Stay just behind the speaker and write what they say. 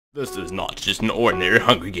This is not just an ordinary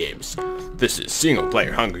Hunger Games. This is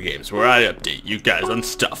single-player Hunger Games where I update you guys on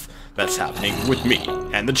stuff that's happening with me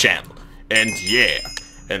and the channel. And yeah,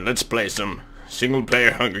 and let's play some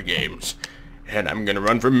single-player Hunger Games. And I'm gonna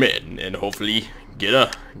run for mid and hopefully get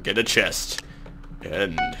a chest.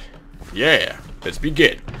 And yeah, let's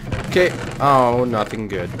begin. Okay. Oh, nothing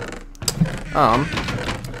good.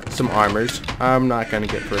 Some armors. I'm not gonna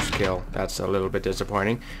get first kill. That's a little bit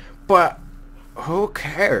disappointing, but who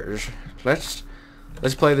cares? Let's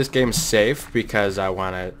play this game safe because I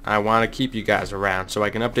wanna keep you guys around so I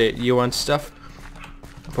can update you on stuff.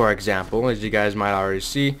 For example, as you guys might already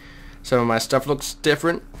see, some of my stuff looks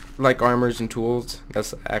different, like armors and tools.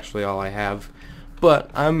 That's actually all I have. But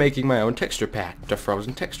I'm making my own texture pack, the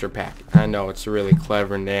Frozen texture pack. I know it's a really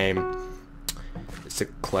clever name. It's the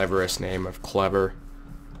cleverest name of clever.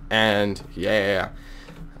 And yeah.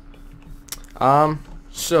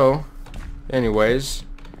 So anyways,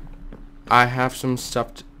 I have some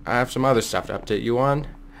other stuff to update you on.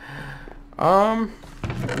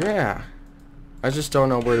 Yeah. I just don't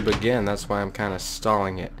know where to begin. That's why I'm kind of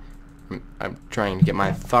stalling it. I'm trying to get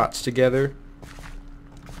my thoughts together.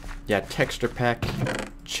 Yeah, texture pack,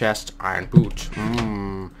 chest, iron boots.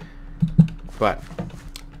 But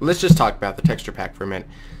let's just talk about the texture pack for a minute.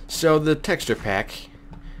 So the texture pack,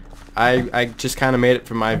 I just kind of made it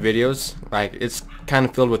for my videos. Like, it's kind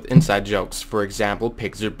of filled with inside jokes. For example,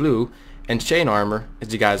 pigs are blue, and chain armor,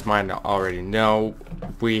 as you guys might already know,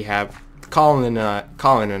 we have Colin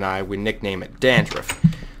and I, we nickname it Dandruff.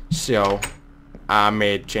 So I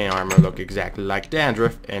made chain armor look exactly like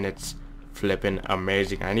Dandruff, and it's flipping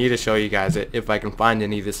amazing. I need to show you guys it if I can find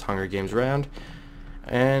any of this Hunger Games around.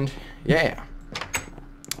 And yeah,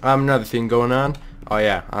 another thing going on. Oh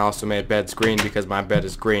yeah, I also made beds green because my bed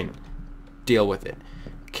is green. Deal with it.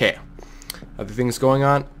 Okay. Other things going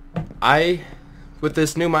on. With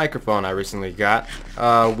this new microphone I recently got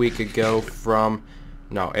a week ago from,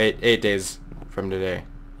 no, 8 days from today.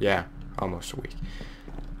 Yeah, almost a week.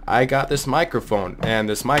 I got this microphone, and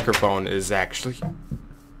this microphone is actually,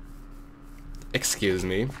 excuse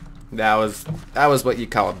me, that was what you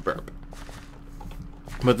call a burp.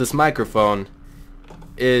 But this microphone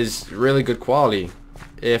is really good quality.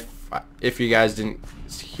 If you guys didn't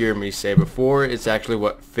hear me say before, it's actually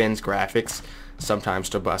what Finn's Graphics, sometimes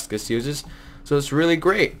Tobuscus, uses. So it's really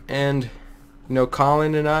great. And you know,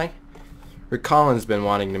 Colin's been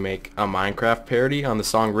wanting to make a Minecraft parody on the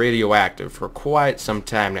song Radioactive for quite some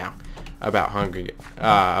time now about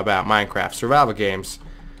Minecraft survival games,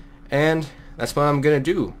 and that's what I'm gonna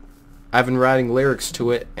do. I've been writing lyrics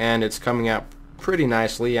to it, and it's coming out pretty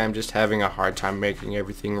nicely. I'm just having a hard time making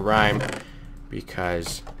everything rhyme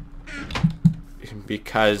because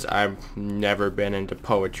I've never been into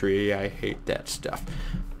poetry. I hate that stuff,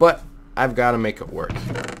 but I've got to make it work.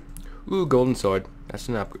 Ooh, golden sword. That's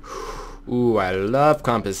an upgrade. Ooh, I love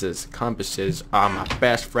compasses. Compasses are my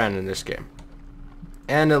best friend in this game.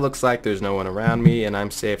 And it looks like there's no one around me, and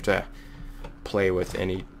I'm safe to play with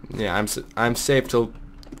any. Yeah, I'm safe to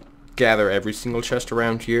gather every single chest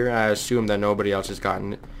around here. I assume that nobody else has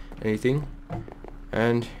gotten anything.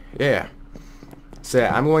 And yeah, so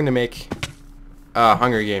I'm going to make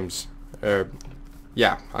Hunger Games, Hunger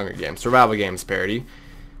Games, survival games parody,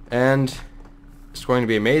 and it's going to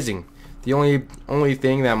be amazing. The only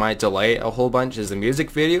thing that might delay a whole bunch is the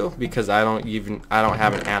music video, because I don't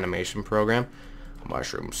have an animation program.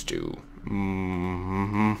 Mushroom stew.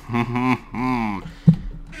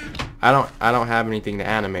 I don't have anything to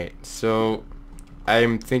animate, so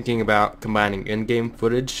I'm thinking about combining in-game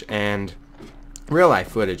footage and real-life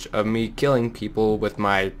footage of me killing people with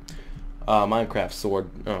my Minecraft sword.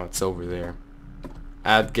 Oh, it's over there.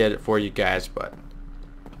 I'd get it for you guys, but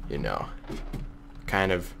you know,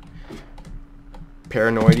 kind of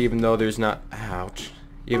paranoid, even though there's no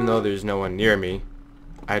one near me.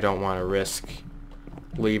 I don't want to risk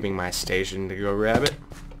leaving my station to go grab it.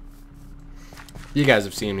 You guys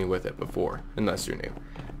have seen me with it before, unless you're new.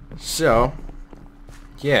 So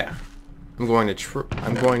yeah, I'm going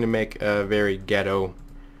to make a very ghetto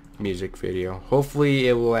music video. Hopefully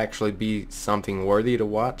it will actually be something worthy to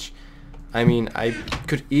watch. I mean, I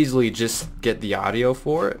could easily just get the audio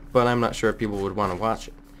for it, but I'm not sure if people would want to watch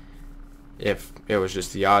it if it was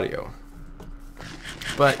just the audio.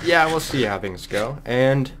 But yeah, we'll see how things go.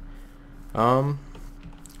 And other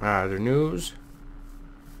news.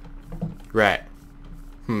 Right.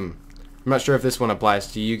 I'm not sure if this one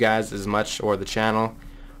applies to you guys as much or the channel,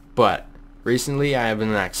 but recently I have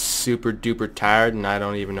been like super duper tired, and I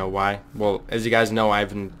don't even know why. Well, as you guys know, I've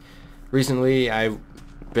been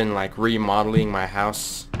like remodeling my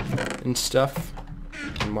house and stuff.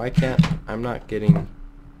 And why can't I'm not getting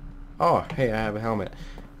Oh, hey, I have a helmet.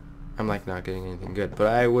 I'm like not getting anything good, but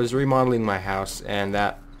I was remodeling my house, and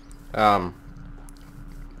that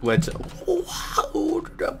led to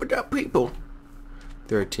wow, people.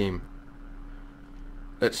 They're a team.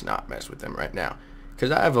 Let's not mess with them right now,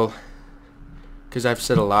 because I've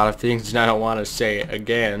said a lot of things and I don't want to say it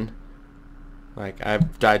again. Like,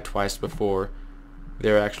 I've died twice before.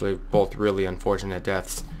 They're actually both really unfortunate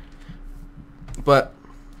deaths. But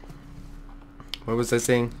what was I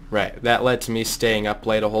saying? Right, that led to me staying up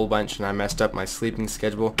late a whole bunch, and I messed up my sleeping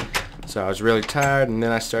schedule. So I was really tired, and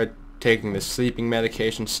then I started taking the sleeping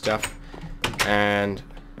medication stuff. And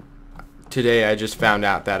today I just found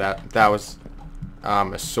out that that was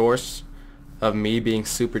a source of me being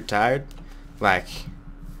super tired. Like,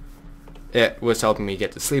 it was helping me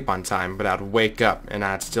get to sleep on time, but I'd wake up and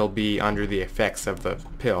I'd still be under the effects of the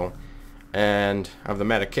pill and of the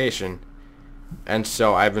medication. And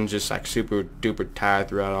so I've been just like super duper tired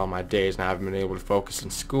throughout all my days, and I haven't been able to focus in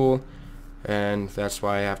school, and that's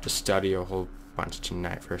why I have to study a whole bunch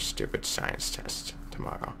tonight for a stupid science test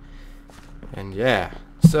tomorrow. And yeah,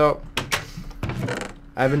 so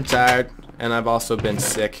I've been tired, and I've also been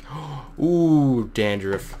sick. Ooh,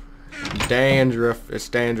 dandruff. Dandruff. It's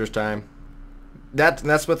dandruff time.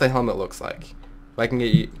 That's what the helmet looks like. If I can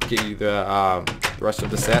get you the rest of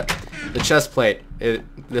the set. The chest plate,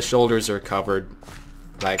 the shoulders are covered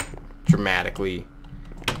like dramatically,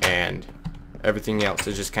 and everything else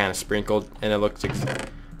is just kind of sprinkled, and it looks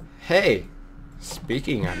hey,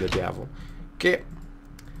 speaking of the devil,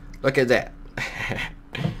 look at that.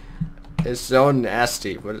 It's so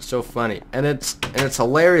nasty, but it's so funny, and it's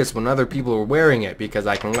hilarious when other people are wearing it, because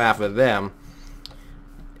I can laugh at them,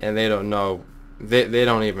 and they don't know, they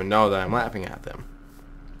don't even know that I'm laughing at them.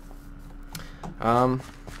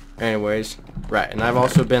 Anyways, right, and I've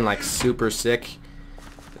also been like super sick.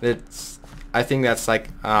 I think that's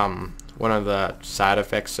like one of the side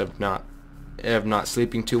effects of not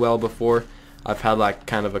sleeping too well before. I've had like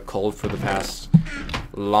kind of a cold for the past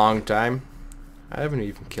long time. I haven't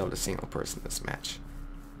even killed a single person this match.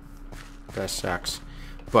 That sucks.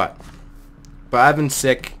 But I've been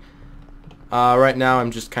sick. Right now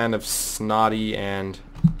I'm just kind of snotty, and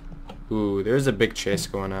ooh, there's a big chase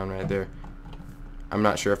going on right there. I'm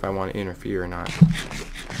not sure if I want to interfere or not.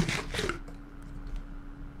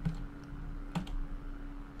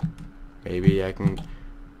 Maybe I can.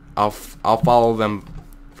 I'll follow them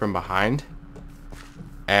from behind,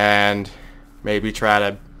 and maybe try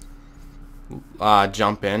to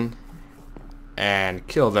jump in and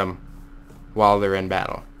kill them while they're in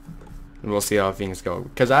battle. And we'll see how things go.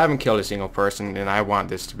 Because I haven't killed a single person, and I want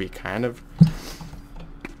this to be kind of.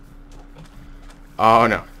 Oh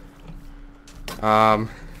no.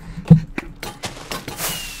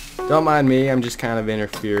 Don't mind me, I'm just kind of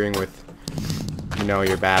interfering with, you know,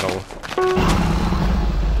 your battle.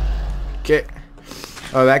 Okay.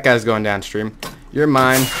 Oh, that guy's going downstream. You're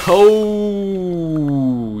mine.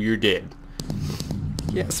 Oh, you're dead.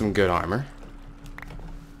 Yeah, some good armor.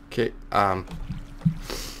 Okay,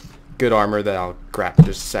 good armor that I'll grab in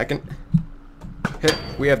just a second. Hey,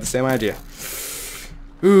 we have the same idea.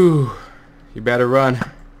 Ooh, you better run.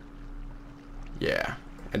 Yeah,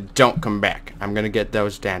 and don't come back. I'm gonna get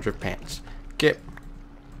those dandruff pants. Okay.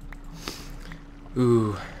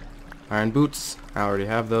 Ooh, iron boots. I already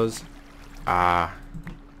have those.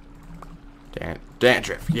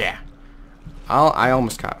 Dandruff. Yeah. I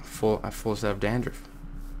almost got a full set of dandruff.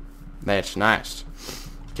 That's nice.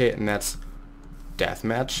 Okay, and that's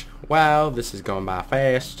deathmatch. Wow, this is going by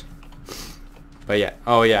fast. But yeah.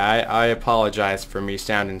 Oh yeah. I apologize for me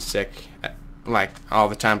sounding sick. Like all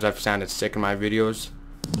the times I've sounded sick in my videos.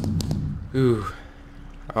 Ooh.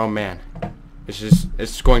 Oh man.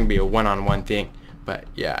 It's going to be a one-on-one thing. But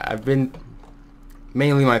yeah, I've been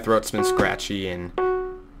mainly my throat's been scratchy, and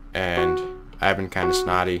I've been kind of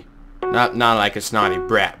snotty. Not like a snotty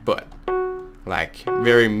brat, but like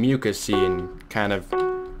very mucusy and kind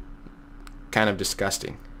of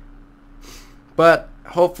disgusting. But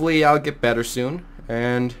hopefully I'll get better soon,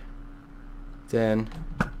 and then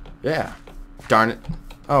yeah. Darn it.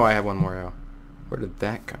 Oh, I have one more arrow. Where did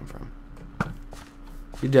that come from?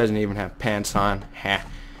 He doesn't even have pants on. Ha.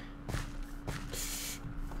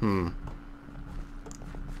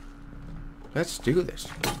 Let's do this.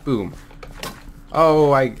 Boom.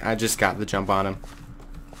 Oh, I just got the jump on him.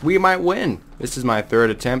 We might win. This is my third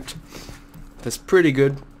attempt. That's pretty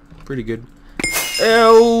good. Pretty good.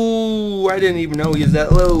 Oh, I didn't even know he was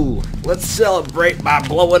that low. Let's celebrate by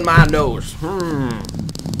blowing my nose.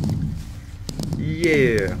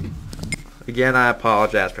 Yeah. Again, I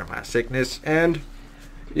apologize for my sickness, and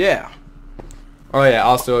yeah. Oh yeah,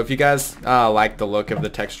 also if you guys like the look of the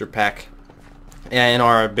texture pack and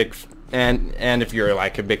are a big and if you're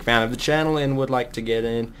like a big fan of the channel and would like to get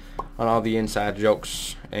in on all the inside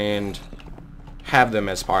jokes and have them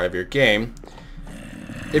as part of your game,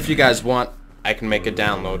 if you guys want, I can make a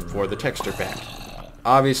download for the texture pack.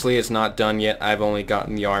 Obviously it's not done yet. I've only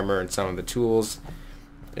gotten the armor and some of the tools,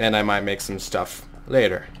 and I might make some stuff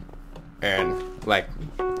later and like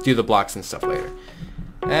do the blocks and stuff later.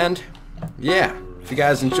 And yeah, if you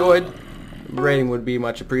guys enjoyed, rating would be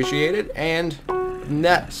much appreciated. And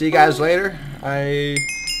see you guys later. I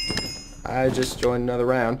just joined another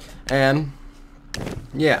round, and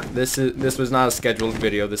yeah, this was not a scheduled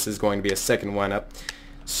video. This is going to be a second one up.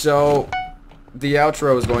 So the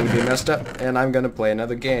outro is going to be messed up, and I'm going to play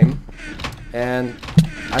another game, and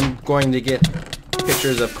I'm going to get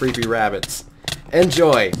pictures of creepy rabbits.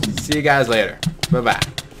 Enjoy. See you guys later. Bye bye.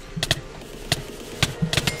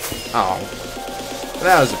 Oh,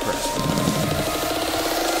 that was depressing.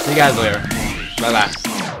 See you guys later. Bye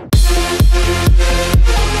bye.